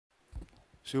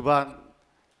Suba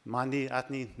Mandi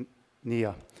Atni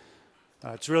Nia.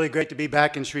 It's really great to be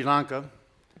back in Sri Lanka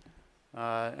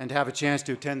and to have a chance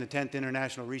to attend the 10th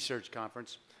International Research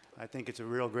Conference. I think it's a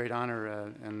real great honor,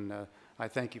 and I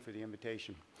thank you for the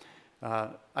invitation.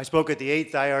 I spoke at the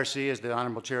 8th IRC, as the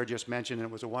Honorable Chair just mentioned, and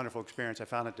it was a wonderful experience. I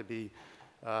found it to be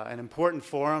an important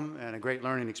forum and a great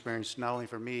learning experience, not only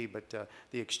for me, but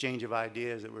the exchange of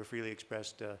ideas that were freely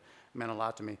expressed meant a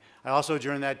lot to me. I also,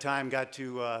 during that time, got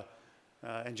to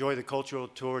enjoy the cultural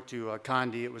tour to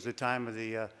Kandy. It was the time of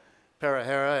the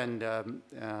Perahera,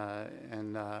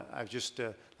 and I'd just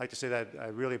like to say that I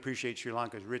really appreciate Sri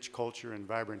Lanka's rich culture and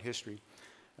vibrant history.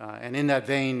 And in that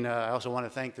vein, I also want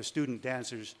to thank the student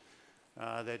dancers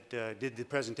that did the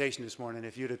presentation this morning.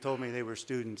 If you'd have told me they were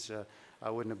students, I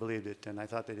wouldn't have believed it, and I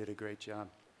thought they did a great job.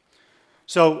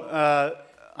 So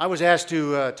I was asked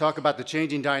to talk about the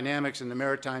changing dynamics in the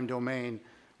maritime domain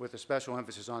with a special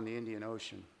emphasis on the Indian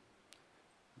Ocean.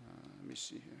 Let me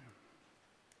see here.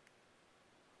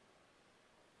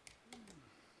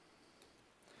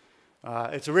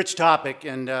 It's a rich topic,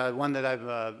 and one that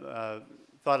I've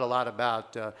thought a lot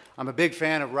about. I'm a big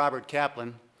fan of Robert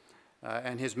Kaplan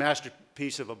and his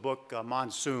masterpiece of a book,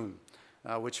 Monsoon,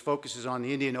 which focuses on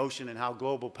the Indian Ocean and how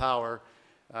global power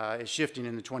is shifting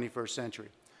in the 21st century.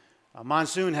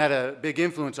 Monsoon had a big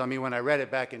influence on me when I read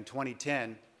it back in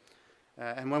 2010.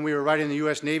 And when we were writing the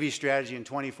U.S. Navy strategy in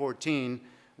 2014,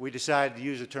 we decided to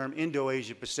use the term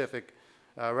Indo-Asia-Pacific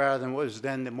rather than what was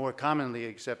then the more commonly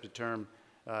accepted term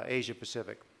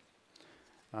Asia-Pacific.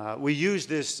 We used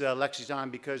this lexicon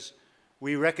because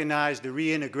we recognized the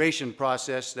reintegration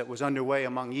process that was underway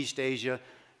among East Asia,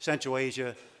 Central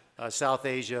Asia, South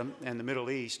Asia, and the Middle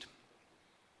East.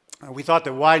 We thought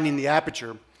that widening the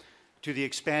aperture to the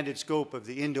expanded scope of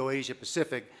the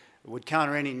Indo-Asia-Pacific would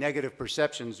counter any negative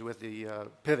perceptions with the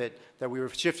pivot that we were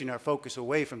shifting our focus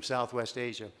away from Southwest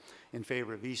Asia in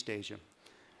favor of East Asia.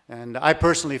 And I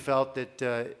personally felt that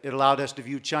it allowed us to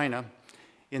view China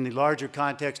in the larger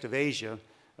context of Asia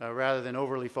rather than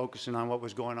overly focusing on what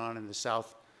was going on in the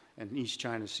South and East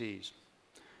China Seas.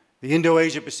 The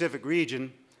Indo-Asia-Pacific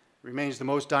region remains the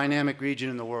most dynamic region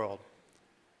in the world.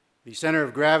 The center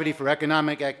of gravity for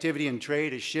economic activity and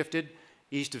trade has shifted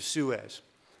east of Suez.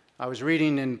 I was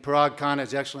reading in Parag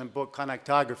Khanna's excellent book,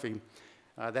 Connectography,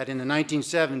 that in the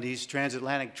 1970s,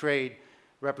 transatlantic trade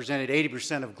represented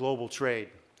 80% of global trade.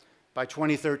 By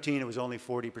 2013, it was only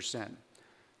 40%.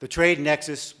 The trade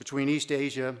nexus between East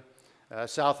Asia,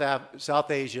 South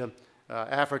Asia,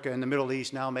 Africa, and the Middle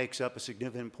East now makes up a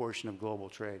significant portion of global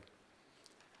trade.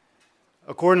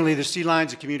 Accordingly, the sea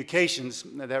lines of communications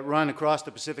that run across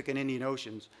the Pacific and Indian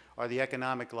Oceans are the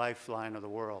economic lifeline of the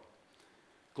world.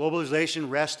 Globalization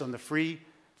rests on the free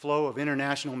flow of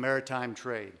international maritime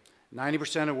trade.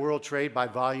 90% of world trade by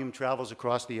volume travels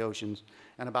across the oceans,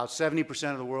 and about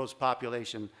 70% of the world's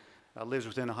population lives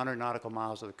within 100 nautical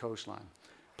miles of the coastline.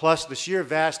 Plus, the sheer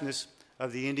vastness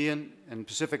of the Indian and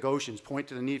Pacific Oceans point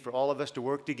to the need for all of us to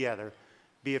work together,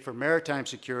 be it for maritime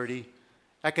security,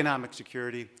 economic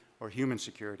security, or human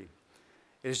security.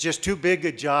 It is just too big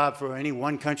a job for any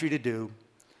one country to do.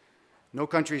 No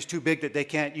country is too big that they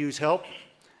can't use help,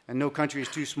 and no country is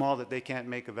too small that they can't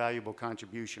make a valuable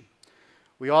contribution.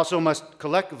 We also must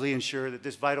collectively ensure that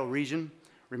this vital region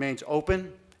remains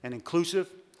open and inclusive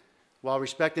while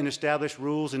respecting established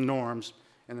rules and norms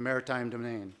in the maritime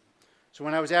domain. So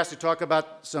when I was asked to talk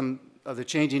about some of the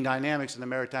changing dynamics in the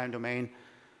maritime domain,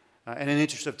 in the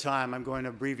interest of time, I'm going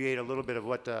to abbreviate a little bit of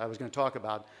what I was going to talk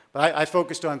about. But I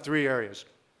focused on three areas.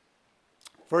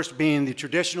 First being the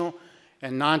traditional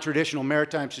and non-traditional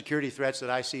maritime security threats that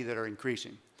I see that are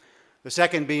increasing. The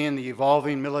second being the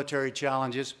evolving military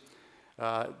challenges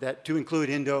that to include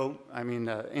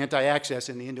anti-access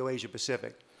in the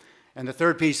Indo-Asia-Pacific. And the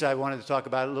third piece I wanted to talk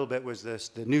about a little bit was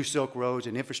the new Silk Roads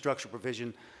and infrastructure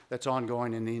provision that's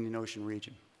ongoing in the Indian Ocean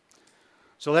region.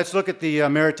 So let's look at the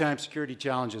maritime security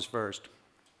challenges first.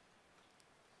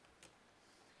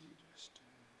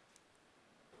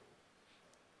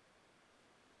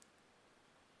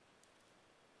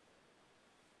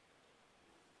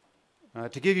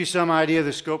 To give you some idea of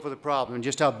the scope of the problem and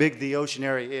just how big the ocean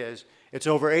area is, it's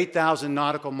over 8,000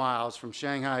 nautical miles from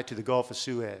Shanghai to the Gulf of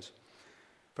Suez.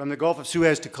 From the Gulf of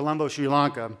Suez to Colombo, Sri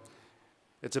Lanka,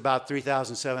 it's about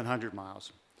 3,700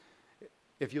 miles.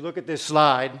 If you look at this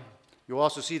slide, you'll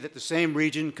also see that the same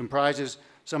region comprises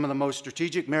some of the most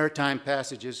strategic maritime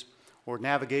passages or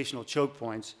navigational choke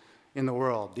points in the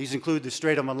world. These include the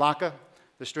Strait of Malacca,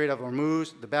 the Strait of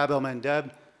Hormuz, the Bab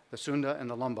el-Mandeb, the Sunda, and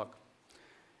the Lombok.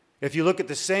 If you look at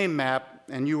the same map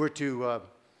and you were to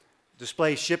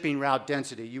display shipping route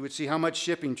density, you would see how much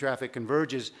shipping traffic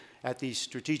converges at these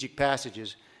strategic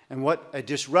passages and what a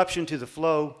disruption to the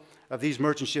flow of these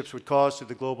merchant ships would cause to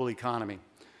the global economy.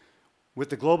 With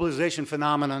the globalization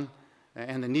phenomenon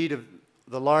and the need of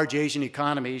the large Asian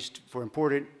economies for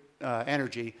imported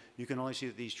energy, you can only see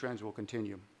that these trends will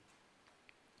continue.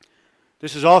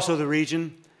 This is also the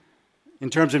region, in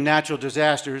terms of natural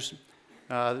disasters,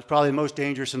 that's probably the most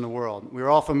dangerous in the world. We're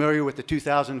all familiar with the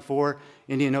 2004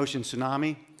 Indian Ocean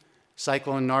tsunami,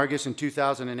 Cyclone Nargis in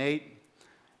 2008,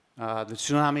 the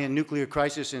tsunami and nuclear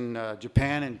crisis in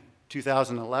Japan in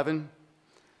 2011,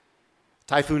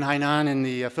 Typhoon Hainan in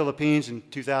the Philippines in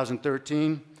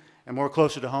 2013, and more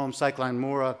closer to home, Cyclone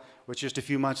Mora, which just a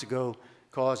few months ago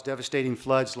caused devastating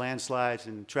floods, landslides,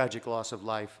 and tragic loss of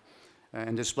life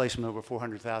and displacement of over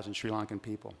 400,000 Sri Lankan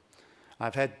people.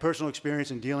 I've had personal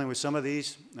experience in dealing with some of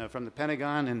these from the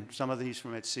Pentagon and some of these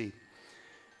from at sea.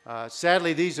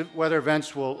 Sadly, these weather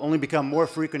events will only become more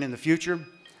frequent in the future.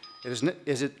 Is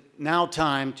it now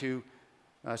time to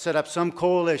set up some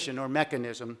coalition or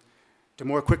mechanism to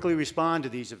more quickly respond to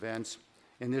these events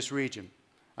in this region?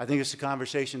 I think it's a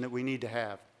conversation that we need to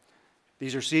have.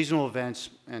 These are seasonal events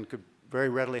and could very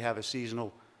readily have a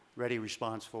seasonal ready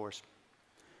response force.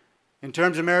 In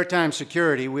terms of maritime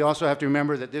security, we also have to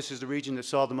remember that this is the region that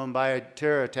saw the Mumbai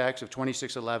terror attacks of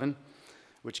 26/11,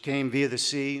 which came via the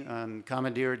sea on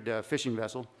commandeered fishing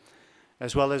vessel,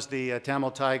 as well as the Tamil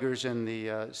Tigers and the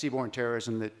seaborne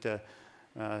terrorism that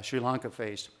Sri Lanka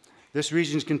faced. This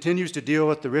region continues to deal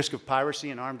with the risk of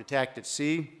piracy and armed attack at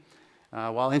sea.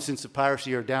 While incidents of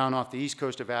piracy are down off the east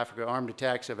coast of Africa, armed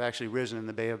attacks have actually risen in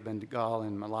the Bay of Bengal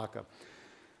and Malacca.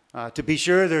 To be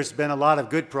sure, there's been a lot of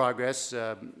good progress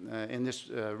in this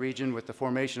region with the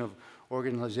formation of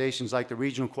organizations like the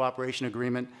Regional Cooperation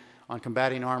Agreement on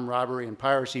Combating Armed Robbery and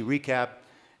Piracy, RECAP,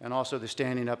 and also the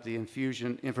standing up the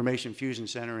Information Fusion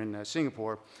Center in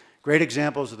Singapore. Great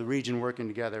examples of the region working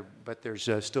together, but there's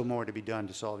still more to be done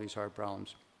to solve these hard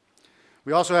problems.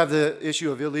 We also have the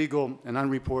issue of illegal and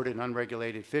unreported and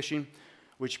unregulated fishing,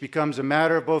 which becomes a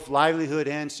matter of both livelihood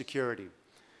and security.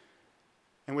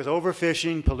 And with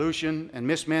overfishing, pollution, and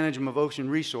mismanagement of ocean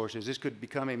resources, this could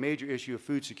become a major issue of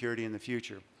food security in the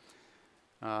future.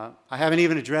 I haven't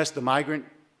even addressed the migrant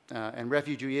and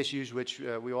refugee issues, which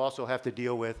we also have to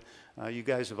deal with. You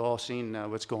guys have all seen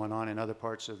what's going on in other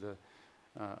parts of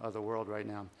the world right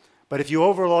now. But if you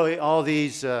overlay all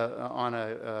these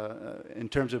in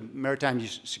terms of maritime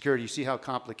security, you see how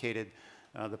complicated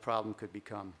the problem could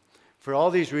become. For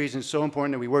all these reasons, it's so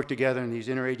important that we work together in these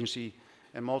interagency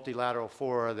and multilateral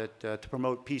fora that, to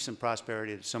promote peace and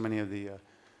prosperity that so many of the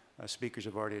speakers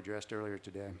have already addressed earlier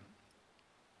today.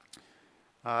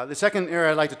 The second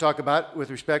area I'd like to talk about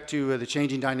with respect to the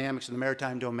changing dynamics of the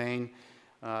maritime domain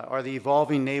are the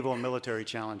evolving naval and military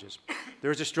challenges.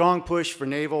 There is a strong push for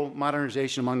naval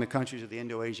modernization among the countries of the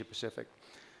Indo-Asia Pacific.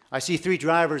 I see three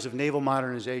drivers of naval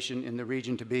modernization in the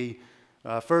region to be,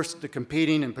 first, the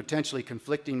competing and potentially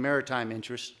conflicting maritime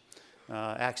interests.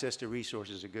 Access to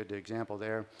resources is a good example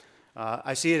there.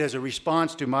 I see it as a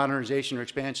response to modernization or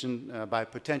expansion by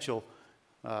potential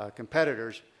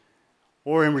competitors,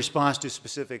 or in response to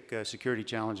specific security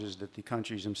challenges that the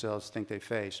countries themselves think they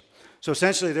face. So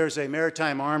essentially, there's a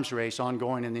maritime arms race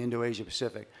ongoing in the Indo-Asia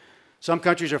Pacific. Some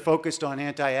countries are focused on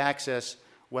anti-access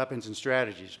weapons and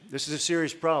strategies. This is a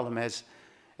serious problem, as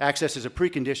access is a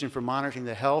precondition for monitoring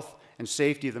the health and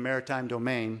safety of the maritime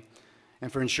domain,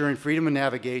 and for ensuring freedom of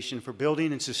navigation, for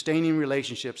building and sustaining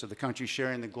relationships of the countries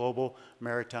sharing the global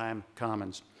maritime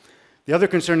commons. The other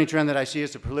concerning trend that I see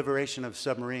is the proliferation of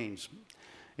submarines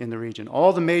in the region.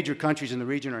 All the major countries in the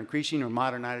region are increasing or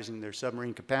modernizing their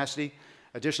submarine capacity.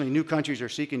 Additionally, new countries are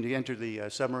seeking to enter the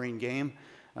submarine game.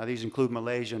 These include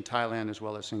Malaysia and Thailand, as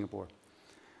well as Singapore.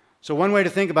 So one way to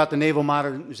think about the naval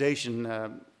modernization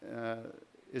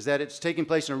is that it's taking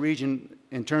place in a region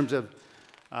in terms of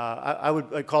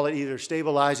I'd call it either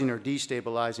stabilizing or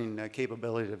destabilizing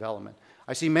capability development.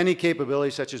 I see many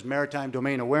capabilities such as maritime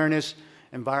domain awareness,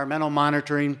 environmental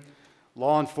monitoring,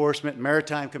 law enforcement,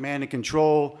 maritime command and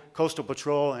control, coastal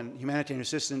patrol, and humanitarian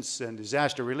assistance and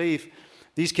disaster relief.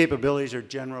 These capabilities are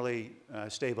generally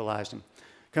stabilizing.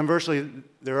 Conversely,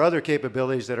 there are other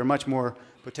capabilities that are much more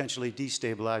potentially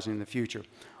destabilizing in the future.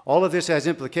 All of this has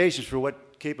implications for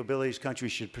what capabilities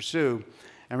countries should pursue.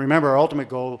 And remember, our ultimate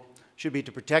goal should be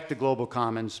to protect the global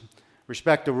commons,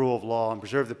 respect the rule of law, and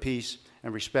preserve the peace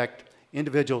and respect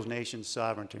individual nations'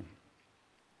 sovereignty.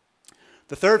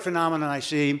 The third phenomenon I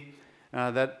see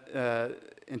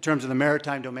in terms of the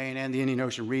maritime domain and the Indian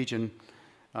Ocean region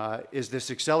is this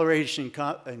acceleration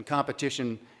in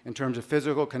competition in terms of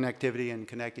physical connectivity and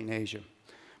connecting Asia.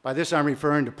 By this, I'm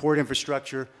referring to port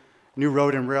infrastructure, new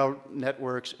road and rail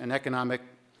networks, and economic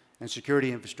and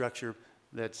security infrastructure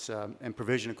that's and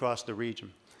provision across the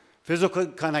region. Physical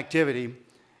connectivity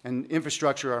and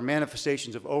infrastructure are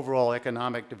manifestations of overall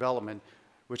economic development,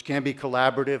 which can be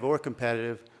collaborative or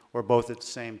competitive or both at the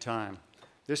same time.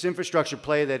 This infrastructure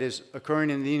play that is occurring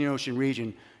in the Indian Ocean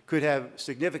region could have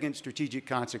significant strategic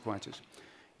consequences.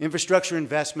 Infrastructure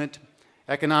investment,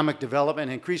 economic development,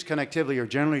 and increased connectivity are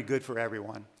generally good for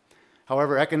everyone.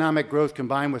 However, economic growth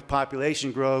combined with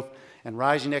population growth and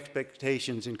rising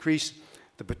expectations increase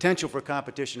the potential for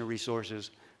competition of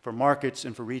resources, for markets,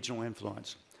 and for regional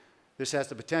influence. This has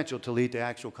the potential to lead to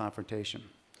actual confrontation.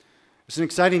 It's an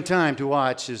exciting time to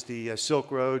watch as the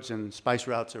Silk Roads and spice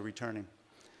routes are returning.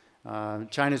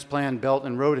 China's planned Belt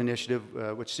and Road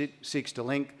Initiative, which seeks to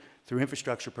link through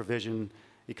infrastructure provision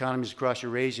economies across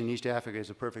Eurasia and East Africa, is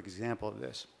a perfect example of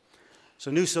this.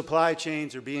 So new supply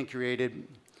chains are being created,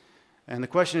 and the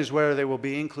question is whether they will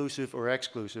be inclusive or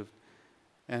exclusive,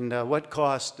 and what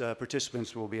cost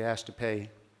participants will be asked to pay,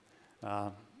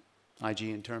 IG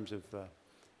in terms of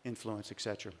influence, et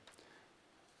cetera.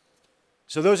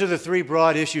 So those are the three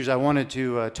broad issues I wanted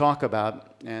to talk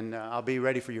about, and I'll be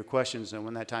ready for your questions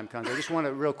when that time comes. I just want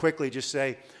to real quickly just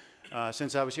say,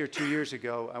 since I was here 2 years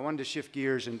ago, I wanted to shift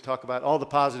gears and talk about all the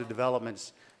positive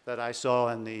developments that I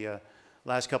saw in the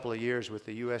last couple of years with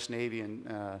the U.S. Navy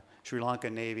and Sri Lanka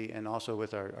Navy, and also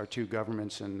with our two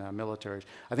governments and militaries.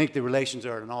 I think the relations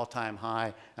are at an all-time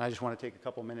high, and I just want to take a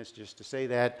couple minutes just to say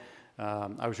that.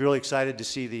 I was really excited to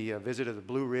see the visit of the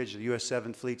Blue Ridge, the U.S.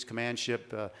 7th Fleet's command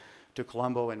ship, to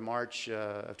Colombo in March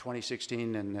of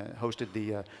 2016 and hosted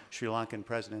the Sri Lankan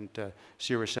President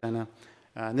Sirisena.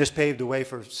 And this paved the way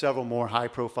for several more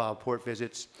high-profile port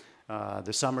visits.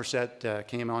 The Somerset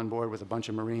came on board with a bunch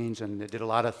of Marines, and they did a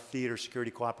lot of theater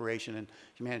security cooperation and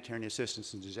humanitarian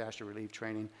assistance and disaster relief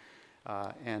training.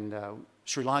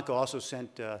 Sri Lanka also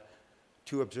sent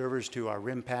 2 observers to our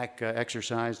RIMPAC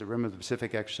exercise, the Rim of the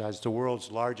Pacific exercise. It's the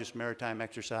world's largest maritime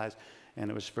exercise, and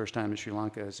it was the first time that Sri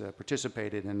Lanka has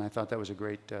participated, and I thought that was a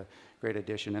great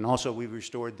addition. And also, we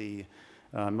restored the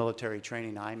military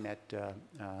training IMET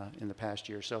in the past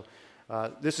year. So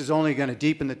this is only going to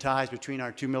deepen the ties between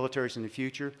our two militaries in the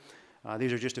future.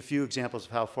 These are just a few examples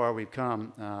of how far we've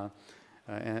come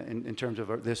in terms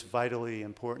of this vitally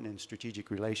important and strategic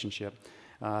relationship.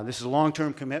 This is a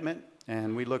long-term commitment,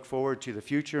 and we look forward to the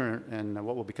future and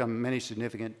what will become many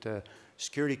significant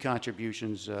security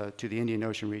contributions to the Indian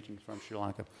Ocean region from Sri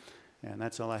Lanka. And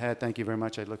that's all I had. Thank you very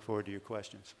much. I look forward to your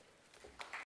questions.